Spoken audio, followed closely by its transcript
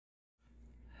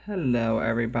Hello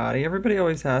everybody. Everybody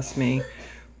always asks me,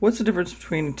 what's the difference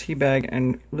between a tea bag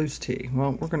and loose tea?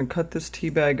 Well, we're going to cut this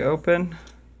tea bag open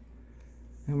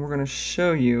and we're going to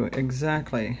show you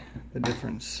exactly the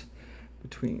difference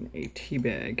between a tea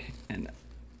bag and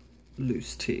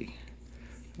loose tea.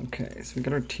 Okay, so we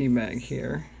got our tea bag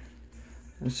here.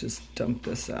 Let's just dump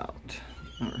this out.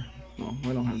 Well,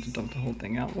 we don't have to dump the whole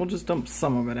thing out. We'll just dump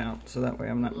some of it out so that way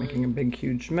I'm not making a big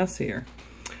huge mess here.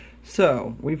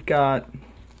 So we've got,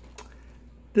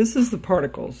 this is the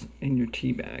particles in your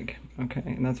tea bag, okay,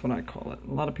 and that's what I call it.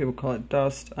 A lot of people call it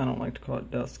dust. I don't like to call it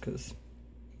dust because,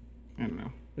 I don't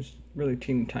know, it's really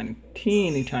teeny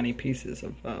tiny pieces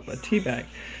of a tea bag.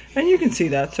 And you can see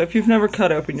that, so if you've never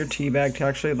cut open your tea bag to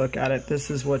actually look at it, this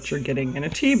is what you're getting in a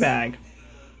tea bag.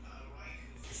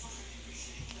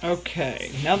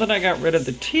 Okay, now that I got rid of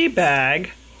the tea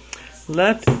bag,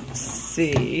 let's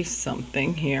see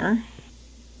something here.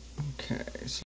 Okay, so